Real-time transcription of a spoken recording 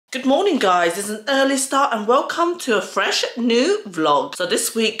Good morning guys, it's an early start and welcome to a fresh new vlog. So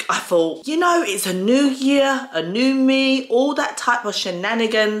this week I thought, you know, it's a new year, a new me, all that type of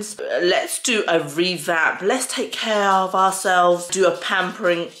shenanigans. Let's do a revamp. Let's take care of ourselves, do a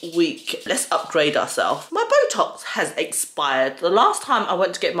pampering week. Let's upgrade ourselves. My Botox has expired. The last time I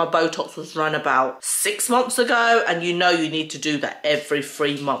went to get my Botox was around about 6 months ago, and you know you need to do that every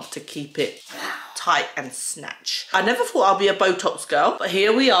 3 months to keep it tight and snatch. I never thought I'd be a Botox girl, but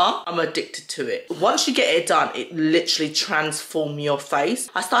here we are. I'm addicted to it. Once you get it done, it literally transforms your face.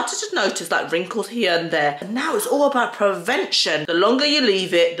 I started to notice like wrinkles here and there, and now it's all about prevention. The longer you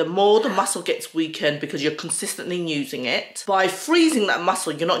leave it, the more the muscle gets weakened because you're consistently using it. By freezing that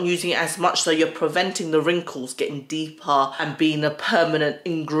muscle, you're not using it as much, so you're preventing the wrinkles getting deeper and being a permanent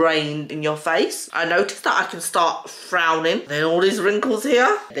ingrained in your face. I noticed that I can start frowning. Then all these wrinkles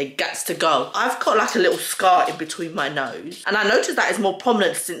here, they gats to go. I've got like a little scar in between my nose, and I noticed that is more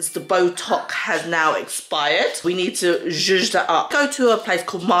prominent since the Botox has now expired. We need to zhuzh that up. I go to a place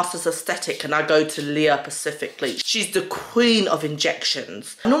called Masters Aesthetic and I go to Leah specifically. She's the queen of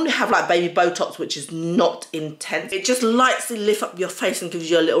injections. I normally have like baby Botox, which is not intense. It just lightly lifts up your face and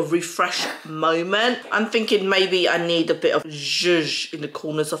gives you a little refresh moment. I'm thinking maybe I need a bit of zhuzh in the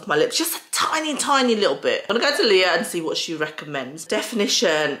corners of my lips, just a tiny little bit. I'm gonna go to Leah and see what she recommends.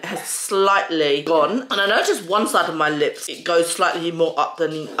 Definition has slightly gone, and I noticed one side of my lips, it goes slightly more up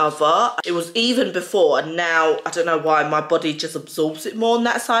than the other. It was even before, and now I don't know why my body just absorbs it more on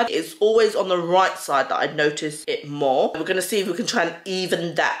that side. It's always on the right side that I notice it more. We're gonna see if we can try and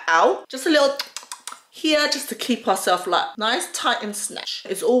even that out. Just a little here, just to keep ourselves like nice, tight and snatch.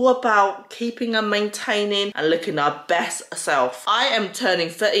 It's all about keeping and maintaining and looking our best self. I am turning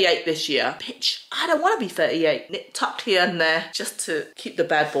 38 this year. Bitch, I don't want to be 38. Nip tucked here and there just to keep the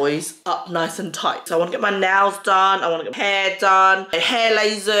bad boys up nice and tight. So I want to get my nails done. I want to get my hair done, my hair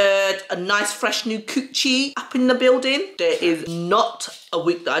lasered, a nice fresh new coochie up in the building. There is not a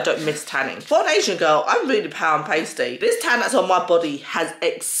week that I don't miss tanning. For an Asian girl, I'm really pound pasty. This tan that's on my body has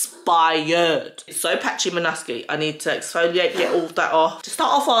expired. It's so patchy Manaski. I need to exfoliate, get all that off. To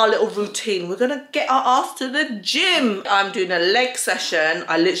start off our little routine, we're gonna get our ass to the gym. I'm doing a leg session.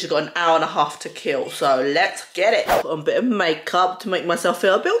 I literally got an hour and a half to kill, so let's get it. Put on a bit of makeup to make myself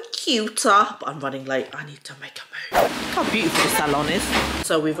feel a bit cuter, but I'm running late. I need to make a move. Look how beautiful the salon is.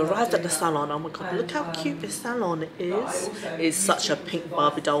 So we've arrived at the salon. Oh my god, look how cute this salon is. It's such a pink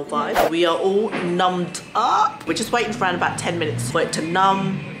Barbie doll vibe. We are all numbed up. We're just waiting for around about 10 minutes for it to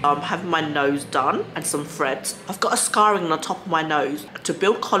numb. I'm having my nose done and some threads. I've got a scarring on the top of my nose. To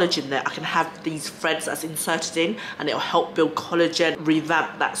build collagen there, I can have these threads that's inserted in, and it'll help build collagen,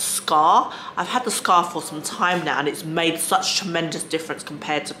 revamp that scar. I've had the scar for some time now, and it's made such tremendous difference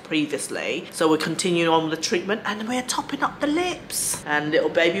compared to previously. So we're continuing on with the treatment, and we're topping up the lips. And little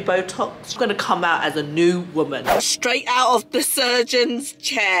baby Botox. I'm gonna come out as a new woman. Straight out of the surgeon's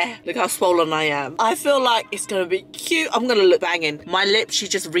chair. Look how swollen I am. I feel like it's gonna be cute. I'm gonna look banging. My lips, she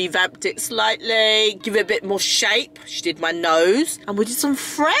just revamped it slightly, give it a bit more shape. She did my nose, and we did some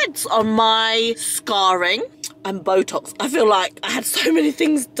threads on my scarring and Botox. I feel like I had so many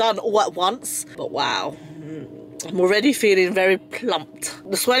things done all at once, but wow. I'm already feeling very plumped.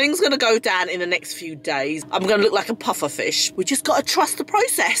 The swelling's gonna go down in the next few days. I'm gonna look like a puffer fish. We just gotta trust the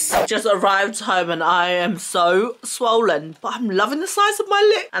process. Just arrived home and I am so swollen, but I'm loving the size of my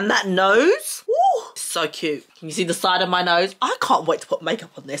lip. And that nose, woo, so cute. Can you see the side of my nose? I can't wait to put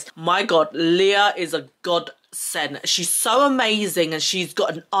makeup on this. My God, Leah is a god. She's so amazing, and she's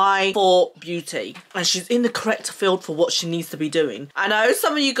got an eye for beauty, and she's in the correct field for what she needs to be doing. I know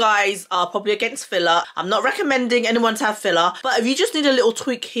some of you guys are probably against filler. I'm not recommending anyone to have filler, but if you just need a little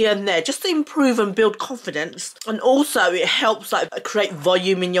tweak here and there just to improve and build confidence, and also it helps like create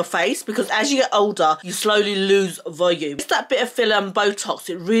volume in your face, because as you get older you slowly lose volume. It's that bit of filler and Botox,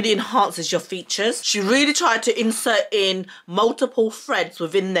 it really enhances your features. She really tried to insert in multiple threads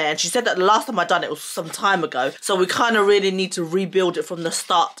within there, and she said that the last time I done it was some time ago. So we kind of really need to rebuild it from the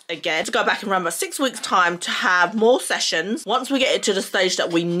start again. To go back in around about 6 weeks time to have more sessions. Once we get it to the stage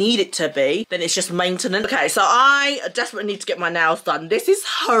that we need it to be, then it's just maintenance. Okay, so I desperately need to get my nails done. This is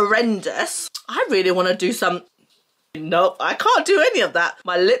horrendous. I really want to do some... Nope, I can't do any of that.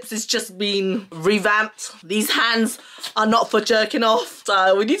 My lips is just been revamped. These hands are not for jerking off.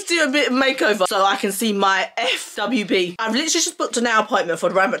 So we need to do a bit of makeover so I can see my FWB. I've literally just booked a nail appointment for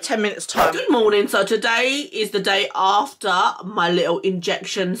around about 10 minutes time. Good morning. So today is the day after my little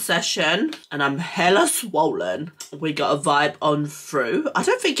injection session, and I'm hella swollen. We got a vibe on through. I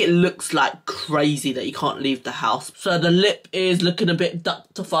don't think it looks like crazy that you can't leave the house. So the lip is looking a bit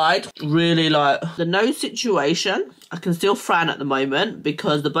ductified. Really like the nose situation I can still frown at the moment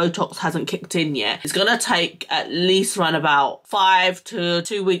because the Botox hasn't kicked in yet. It's gonna take at least around about 5 to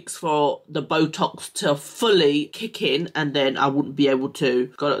 2 weeks for the Botox to fully kick in, and then I wouldn't be able to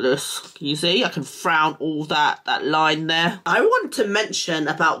go like this. Can you see? I can frown all that line there. I want to mention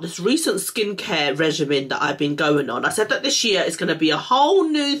about this recent skincare regimen that I've been going on. I said that this year is going to be a whole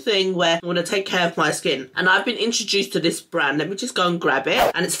new thing where I'm going to take care of my skin, and I've been introduced to this brand. Let me just go and grab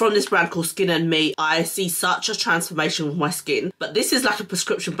it, and it's from this brand called Skin and Me. I see such a transformation with my skin, but this is like a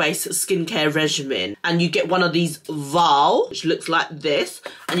prescription based skincare regimen, and you get one of these vials which looks like this,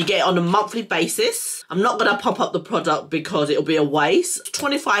 and you get it on a monthly basis. I'm not going to pop up the product because it'll be a waste. It's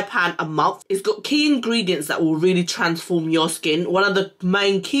 £25 a month. It's got key ingredients that will really transform your skin. One of the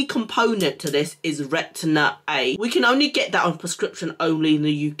main key component to this is retina A. We can only get that on prescription only in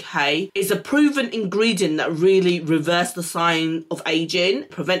the UK. It's a proven ingredient that really reverses the sign of aging,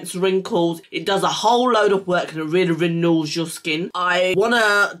 prevents wrinkles. It does a whole load of work and it really renews your skin. I want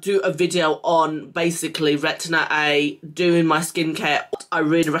to do a video on basically retina A, doing my skincare. I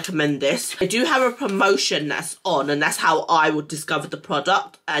really recommend this. I do have a promotion that's on, and that's how I would discover the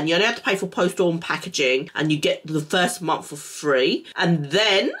product, and you only have to pay for postal and packaging, and you get the first month for free, and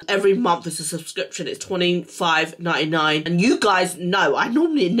then every month is a subscription. It's $25.99, and you guys know I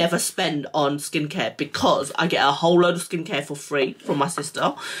normally never spend on skincare because I get a whole load of skincare for free from my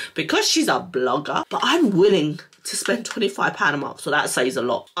sister because she's a blogger, but I'm willing to spend £25 a month, so that saves a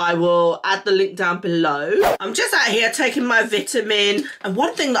lot. I will add the link down below. I'm just out here taking my vitamin, and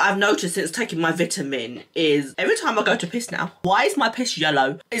one thing that I've noticed since taking my vitamin is every time I go to piss now, why is my piss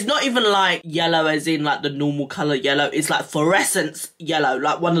yellow? It's not even like yellow as in like the normal colour yellow, it's like fluorescence yellow,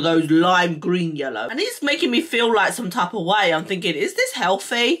 like one of those lime green yellow, and it's making me feel like some type of way. I'm thinking, is this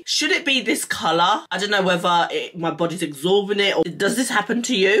healthy? Should it be this colour? I don't know whether my body's absorbing it, or does this happen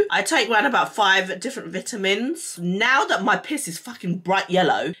to you? I take around about 5 different vitamins. Now that my piss is fucking bright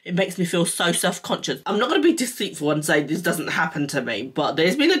yellow, it makes me feel so self-conscious. I'm not going to be deceitful and say this doesn't happen to me, but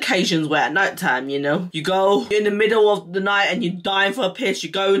there's been occasions where at night time, you know, you go in the middle of the night and you're dying for a piss, you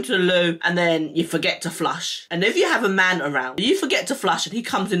go into the loo and then you forget to flush. And if you have a man around, you forget to flush and he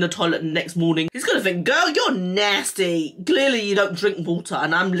comes in the toilet the next morning, he's going to think, girl, you're nasty. Clearly you don't drink water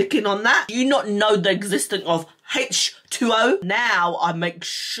and I'm licking on that. Do you not know the existence of H2O? Now I make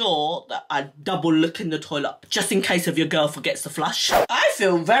sure that I double look in the toilet just in case if your girl forgets to flush. I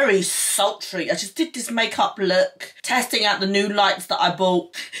feel very sultry. I just did this makeup look, testing out the new lights that I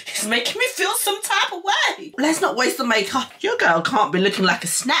bought. It's making me feel some type of way. Let's not waste the makeup. Your girl can't be looking like a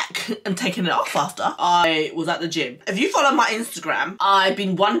snack and taking it off after. I was at the gym. If you follow my Instagram, I've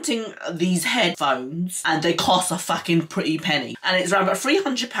been wanting these headphones and they cost a fucking pretty penny. And it's around about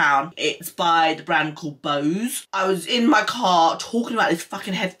 £300. It's by the brand called Bose. I was in my car talking about these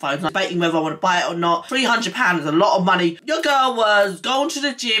fucking headphones, debating whether I want to buy it or not. £300 is a lot of money. Your girl was going to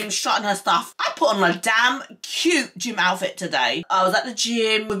the gym, strutting her stuff. I put on a damn cute gym outfit today. I was at the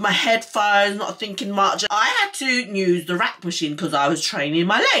gym with my headphones, not thinking much. I had to use the rack machine because I was training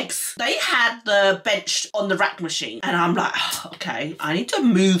my legs. They had the bench on the rack machine, and I'm like, oh, okay, I need to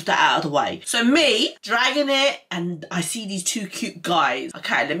move that out of the way. So me dragging it, and I see these two cute guys.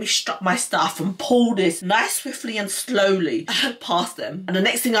 Okay, let me strut my stuff and pull this nice, swiftly and slowly past them. And the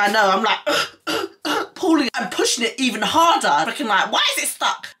next thing I know, I'm like pulling and pushing it even harder. Freaking like, why is it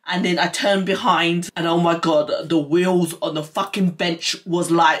stuck? And then I turned behind and oh my god, the wheels on the fucking bench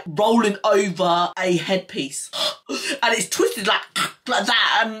was like rolling over a headpiece. And it's twisted like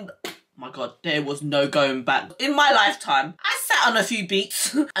that, and my god, there was no going back. In my lifetime, I sat on a few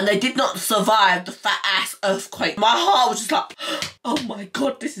beats and they did not survive the fat ass earthquake. My heart was just like, oh my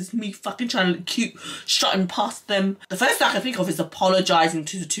god, this is me fucking trying to look cute, strutting past them. The first thing I can think of is apologising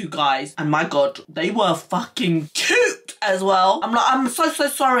to the two guys, and my god, they were fucking cute as well. I'm like, I'm so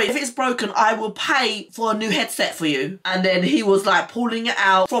sorry. If it's broken, I will pay for a new headset for you. And then he was like pulling it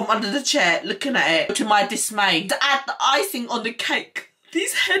out from under the chair, looking at it, to my dismay. To add the icing on the cake,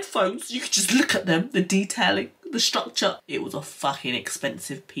 these headphones, you could just look at them, the detailing, the structure. It was a fucking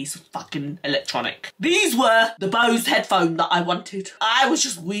expensive piece of fucking electronic. These were the Bose headphone that I wanted. I was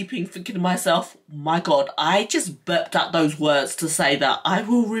just weeping, thinking to myself, my god, I just burped out those words to say that I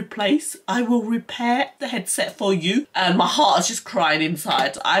will repair the headset for you. And my heart is just crying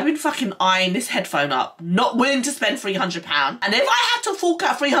inside. I've been fucking eyeing this headphone up, not willing to spend £300. And if I had to fork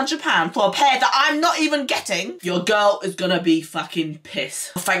out £300 for a pair that I'm not even getting, your girl is gonna be fucking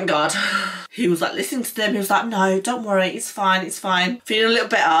pissed. Thank god. He was like listening to them, he was like, no, don't worry, it's fine, it's fine. Feeling a little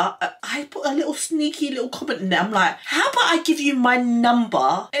better. I put a little sneaky little comment in there. I'm like, how about I give you my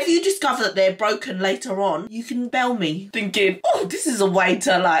number? If you discover that they're broken later on, you can bell me. Thinking, oh, this is a way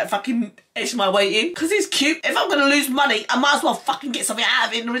to like fucking HMY because he's cute. If I'm gonna lose money, I might as well fucking get something out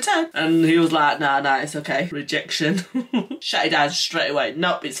of it in return. And he was like, nah, it's okay. Rejection. Shut it down straight away.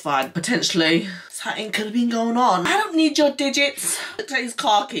 Nope, it's fine. Potentially something could have been going on. I don't need your digits. Looked at his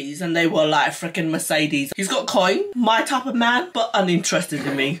car keys and they were like freaking Mercedes. He's got coin, my type of man, but uninterested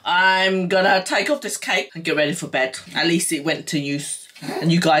in me. I'm gonna take off this cape and get ready for bed. At least it went to use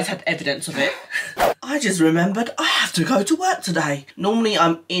and you guys had evidence of it. I just remembered I have to go to work today. Normally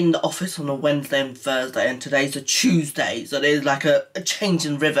I'm in the office on a Wednesday and Thursday, and today's a Tuesday, so there's like a change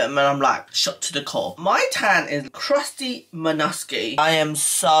in rhythm and I'm like shot to the core. My tan is crusty Manusky. I am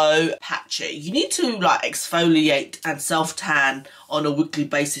so patchy. You need to like exfoliate and self-tan on a weekly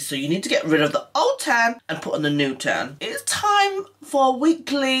basis, so you need to get rid of the old tan and put on the new tan. It's time for a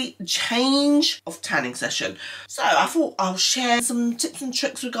weekly change of tanning session. So I thought I'll share some tips and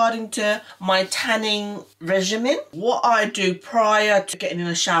tricks regarding to my tanning regimen. What I do prior to getting in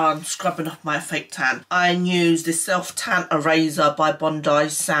the shower and scrubbing off my fake tan, I use this self-tan eraser by Bondi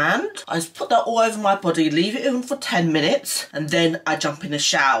Sand. I just put that all over my body, leave it in for 10 minutes, and then I jump in the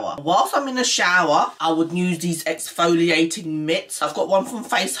shower. Whilst I'm in the shower, I would use these exfoliating mitts. I've got one from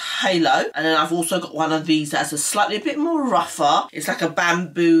Face Halo, and then I've also got one of these that's a slightly bit more rougher. It's like a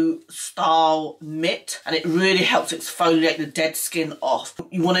bamboo style mitt, and it really helps exfoliate the dead skin off.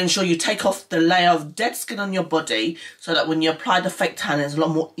 You want to ensure you take off the layer of dead skin on your body so that when you apply the fake tan, it's a lot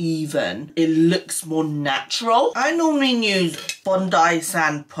more even. It looks more natural. I normally use Bondi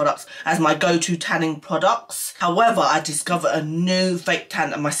Sand products as my go-to tanning products. However, I discovered a new fake tan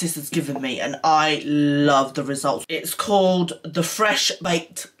that my sister's given me and I love the results. It's called the Fresh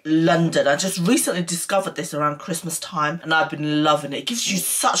Baked London. I just recently discovered this around Christmas time and I've been loving it. It gives you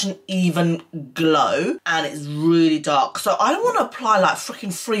such an even glow and it's really dark. So I don't want to apply like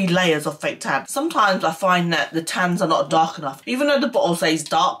freaking 3 layers of fake tan. Sometimes I find that the tans are not dark enough. Even though the bottle says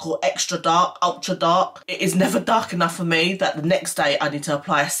dark or extra dark, ultra dark, it is never dark enough for me that the next day I need to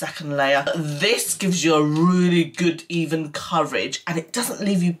apply a second layer. This gives you a really good even coverage and it doesn't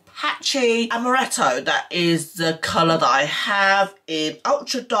leave you patchy. Amaretto, that is the colour that I have in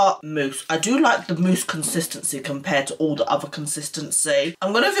ultra dark mousse. I do like the mousse consistency compared to all the other consistency.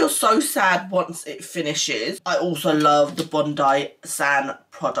 I'm gonna feel so sad once it finishes. I also love the Bondi Sand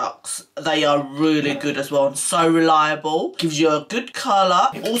products. They are really good as well and so reliable. Gives you a good colour.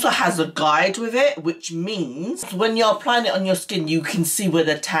 It also has a guide with it, which means when you're applying it on your skin, you can see where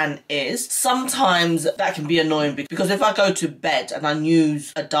the tan is. Sometimes that can be annoying because if I go to bed and I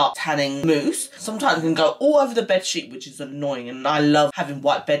use a dark tanning mousse, sometimes it can go all over the bed sheet, which is annoying, and I love having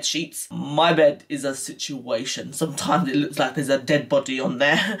white bed sheets. My bed is a situation. Sometimes it looks like there's a dead body on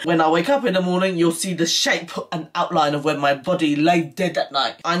there. When I wake up in the morning, you'll see the shape and outline of where my body lay dead at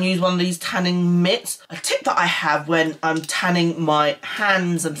night. I use one of these tanning mitts. A tip that I have when I'm tanning my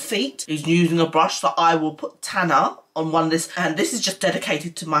hands and feet is using a brush. So I will put tanner on one of this, and this is just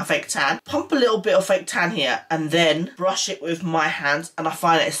dedicated to my fake tan. Pump a little bit of fake tan here and then brush it with my hands, and I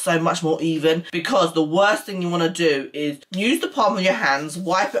find it's so much more even, because the worst thing you want to do is use the palm of your hands,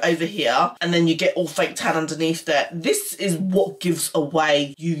 wipe it over here, and then you get all fake tan underneath there. This is what gives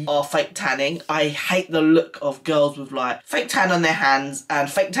away you are fake tanning. I hate the look of girls with like fake tan on their hands and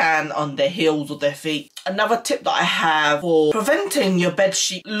fake tan on their heels or their feet. Another tip that I have for preventing your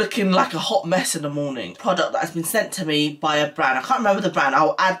bedsheet looking like a hot mess in the morning, product that has been sent to me by a brand. I can't remember the brand.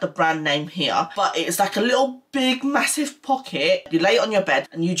 I'll add the brand name here, but it's like a little big massive pocket. You lay it on your bed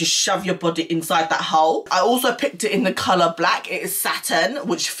and you just shove your body inside that hole. I also picked it in the colour black. It is satin,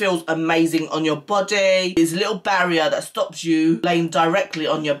 which feels amazing on your body. There's a little barrier that stops you laying directly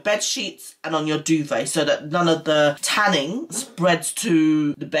on your bed sheets and on your duvet so that none of the tanning spreads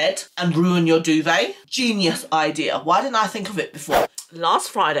to the bed and ruin your duvet. Genius idea. Why didn't I think of it before? Last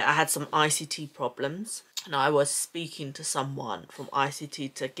Friday I had some ICT problems and I was speaking to someone from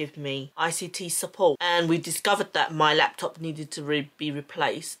ICT to give me ICT support, and we discovered that my laptop needed to be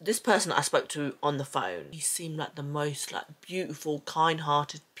replaced. This person I spoke to on the phone, he seemed like the most beautiful,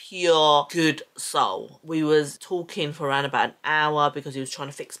 kind-hearted, pure, good soul. We was talking for around about an hour because he was trying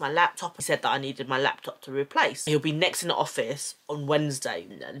to fix my laptop. He said that I needed my laptop to replace. He'll be next in the office on Wednesday.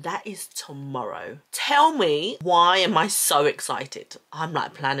 That is tomorrow. Tell me, why am I so excited? I'm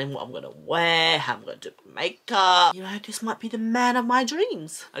like planning what I'm gonna wear, how I'm gonna do makeup. You know, this might be the man of my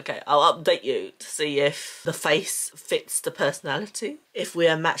dreams. Okay, I'll update you to see if the face fits the personality. If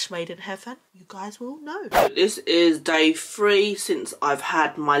we're a match made in heaven, you guys will know. This is day 3 since I've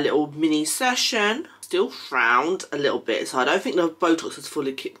had my little mini session. still frowned a little bit, so I don't think the Botox has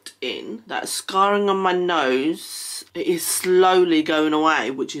fully kicked in. That scarring on my nose, it is slowly going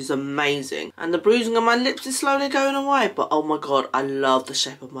away, which is amazing. And the bruising on my lips is slowly going away, but oh my god, I love the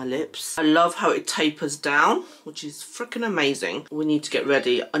shape of my lips. I love how it tapers down, which is freaking amazing. We need to get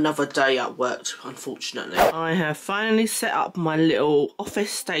ready. Another day at work, unfortunately. I have finally set up my little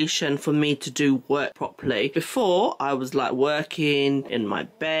office station for me to do work properly. Before, I was like working in my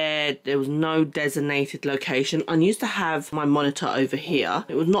bed. There was no designated location. I used to have my monitor over here.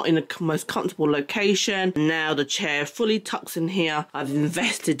 It was not in the most comfortable location. Now the chair fully tucks in here. I've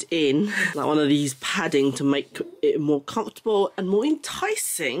invested in like one of these padding to make it more comfortable and more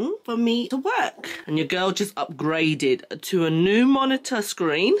enticing for me to work. And your girl just upgraded to a new monitor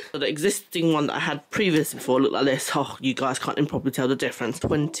screen. So the existing one that I had previously before looked like this. Oh, you guys can't even probably tell the difference.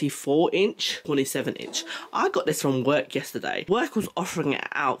 24-inch, 27-inch. I got this from work yesterday. Work was offering it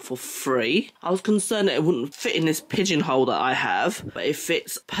out for free. I was concerned that it wouldn't fit in this pigeonhole that I have, but it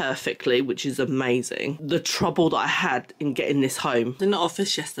fits perfectly, which is amazing. The trouble that I had in getting this home. In the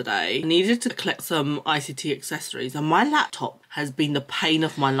office yesterday, I needed to collect some ICT accessories, and my laptop has been the pain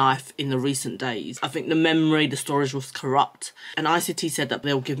of my life in the recent days. I think the memory, the storage was corrupt, and ICT said that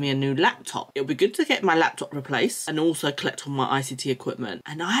they'll give me a new laptop. It'll be good to get my laptop replaced and also collect all my ICT equipment.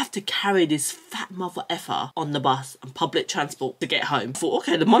 And I have to carry this fat mother effer on the bus and public transport to get home. I thought,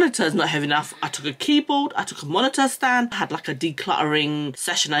 okay, the monitor is not heavy enough. I took a keyboard, I took a monitor stand, I had like a decluttering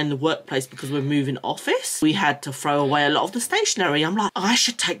session in the workplace because we're moving office. We had to throw away a lot of the stationery. I'm like, I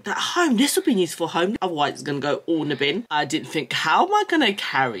should take that home. This will be useful home. Otherwise it's gonna go all in the bin. I didn't think, how am I gonna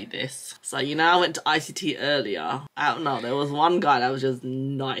carry this? So, you know, I went to ICT earlier. I don't know, there was one guy that was just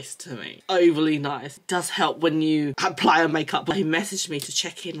nice to me. Overly nice. It does help when you apply a makeup. But he messaged me to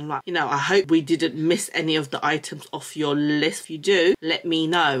check in. I'm like, you know, I hope we didn't miss any of the items off your list. If you do, let me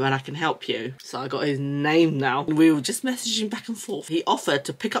know and I can help you. So I got his name now. And we were just messaging back and forth. He offered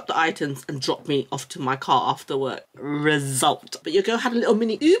to pick up the items and drop me off to my car after work. Result. But your girl had a little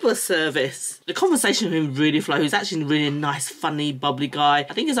mini Uber service. The conversation with him really flowed. He's actually a really nice, funny, bubbly guy.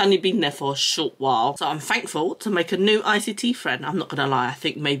 I think he's only been there for a short while. So I'm thankful to make a new ICT friend. I'm not gonna lie, I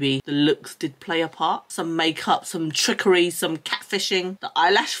think maybe the looks did play a part. Some makeup, some trickery, some catfishing, the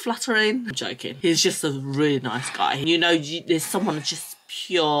eyelash fluttering. I'm joking. He's just a really nice guy. You know, there's someone that's just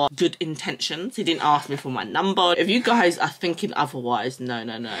pure good intentions. He didn't ask me for my number. If you guys are thinking otherwise, no.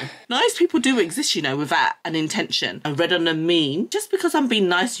 Nice people do exist, you know, without an intention. I read on a meme, just because I'm being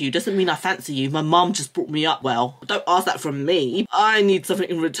nice to you doesn't mean I fancy you. My mum just brought me up well. Don't ask that from me. I need something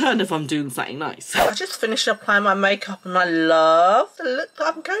in return if I'm doing something nice. I just finished applying my makeup and I love the look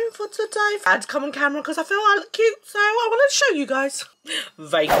that I'm going for today. I had to come on camera because I feel I look cute, so I wanted to show you guys.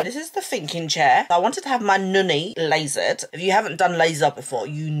 Vaguely. This is the thinking chair. I wanted to have my nunny lasered. If you haven't done laser before,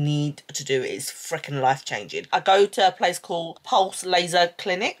 you need to do it. It's freaking life-changing. I go to a place called Pulse Laser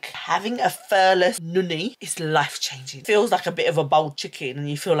Clinic. Having a furless nunny is life-changing. Feels like a bit of a bold chicken and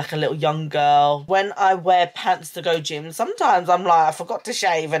you feel like a little young girl. When I wear pants to go gym, sometimes I'm like, I forgot to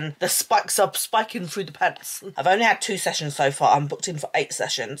shave and the spikes are spiking through the pants. I've only had 2 sessions so far. I'm booked in for 8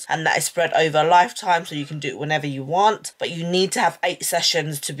 sessions and that is spread over a lifetime, so you can do it whenever you want, but you need to have 8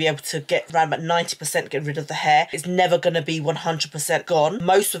 sessions to be able to get around about 90% get rid of the hair. It's never going to be 100% gone.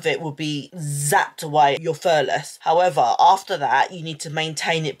 Most of it will be zapped away. You're furless. However, after that, you need to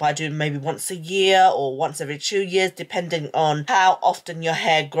maintain it by doing maybe once a year or once every 2 years, depending on how often your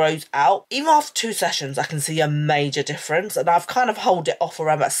hair grows out. Even after 2 sessions, I can see a major difference, and I've kind of held it off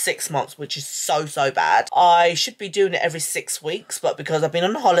around about 6 months, which is so bad. I should be doing it every 6 weeks, but because I've been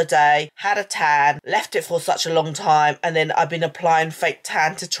on holiday, had a tan, left it for such a long time, and then I've been applying fake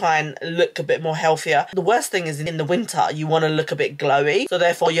tan to try and look a bit more healthier. The worst thing is in the winter, you want to look a bit glowy, so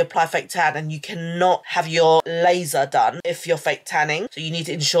therefore you apply fake tan, and you cannot have your laser done if you're fake tanning. So you need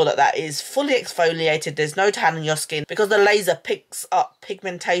to ensure that that is fully exfoliated, there's no tan on your skin, because the laser picks up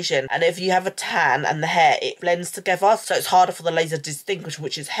pigmentation, and if you have a tan and the hair, it blends together, so it's harder for the laser to distinguish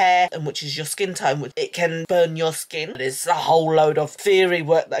which is hair and which is your skin tone, which it can burn your skin. There's a whole load of theory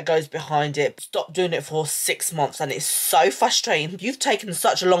work that goes behind it. Stop doing it for 6 months and it's so frustrating. You've taken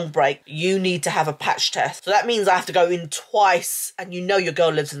such a long break, you need to have a patch test. So that means I have to go in twice, and you know your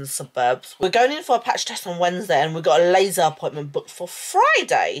girl lives in the suburbs. We're going in for a patch test on Wednesday and we've got a laser appointment booked for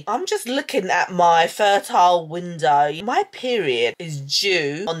Friday. I'm just looking at my fertile window. My period is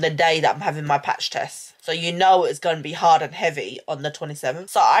due on the day that I'm having my patch test. So you know it's going to be hard and heavy on the 27th.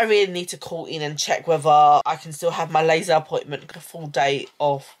 So I really need to call in and check whether I can still have my laser appointment a full day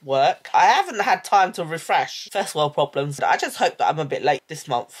of work. I haven't had time to refresh. First world problems. I just hope that I'm a bit late this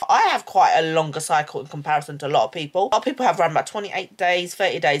month. I have quite a longer cycle in comparison to a lot of people. A lot of people have around about 28 days,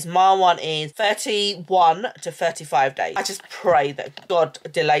 30 days. My one is 31 to 35 days. I just pray that God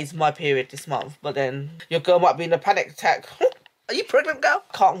delays my period this month. But then your girl might be in a panic attack. Are you pregnant, girl?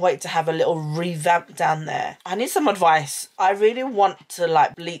 Can't wait to have a little revamp down there. I need some advice. I really want to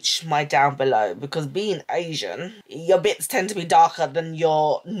like bleach my down below because being Asian, your bits tend to be darker than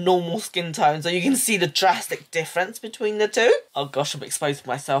your normal skin tone. So you can see the drastic difference between the two. Oh gosh, I'm exposing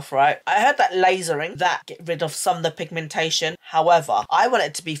myself, right? I heard that lasering, that get rid of some of the pigmentation. However, I want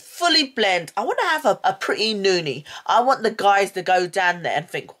it to be fully blend. I want to have a pretty noonie. I want the guys to go down there and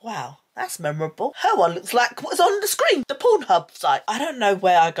think, wow, that's memorable. Her one looks like what's on the screen, the Pornhub site. I don't know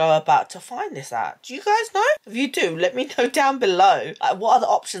where I go about to find this at. Do you guys know? If you do, let me know down below. Like, what are the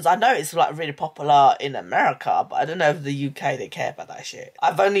options? I know it's like really popular in America, but I don't know if the UK they care about that shit.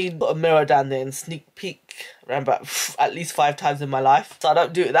 I've only put a mirror down there and sneak peek around about at least 5 times in my life. So I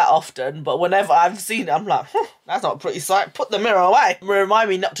don't do it that often, but whenever I've seen it, I'm like, that's not a pretty sight. Put the mirror away. Remind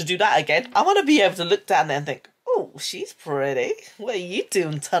me not to do that again. I want to be able to look down there and think, oh, she's pretty. What are you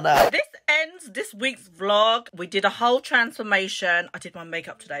doing tonight? This ends this week's vlog. We did a whole transformation. I did my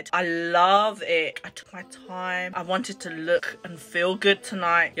makeup today. I love it. I took my time. I wanted to look and feel good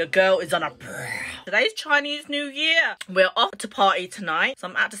tonight. Your girl is on a Today's Chinese New Year. We're off to party tonight. So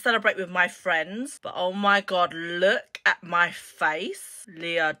I'm out to celebrate with my friends. But oh my God, look at my face.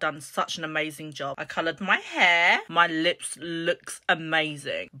 Leah done such an amazing job. I coloured my hair. My lips looks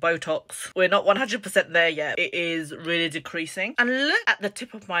amazing. Botox. We're not 100% there yet. It is really decreasing. And look at the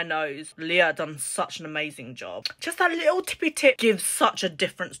tip of my nose. Leah done such an amazing job. Just that little tippy tip gives such a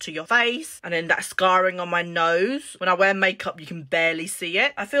difference to your face. And then that scarring on my nose. When I wear makeup, you can barely see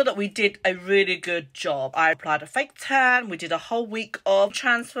it. I feel that we did a really good job. I applied a fake tan. We did a whole week of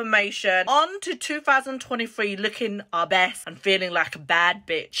transformation. On to 2023 looking our best and feeling like a bad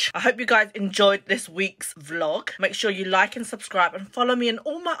bitch. I hope you guys enjoyed this week's vlog. Make sure you like and subscribe and follow me on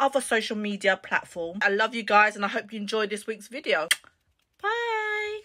all my other social media platforms. I love you guys and I hope you enjoyed this week's video.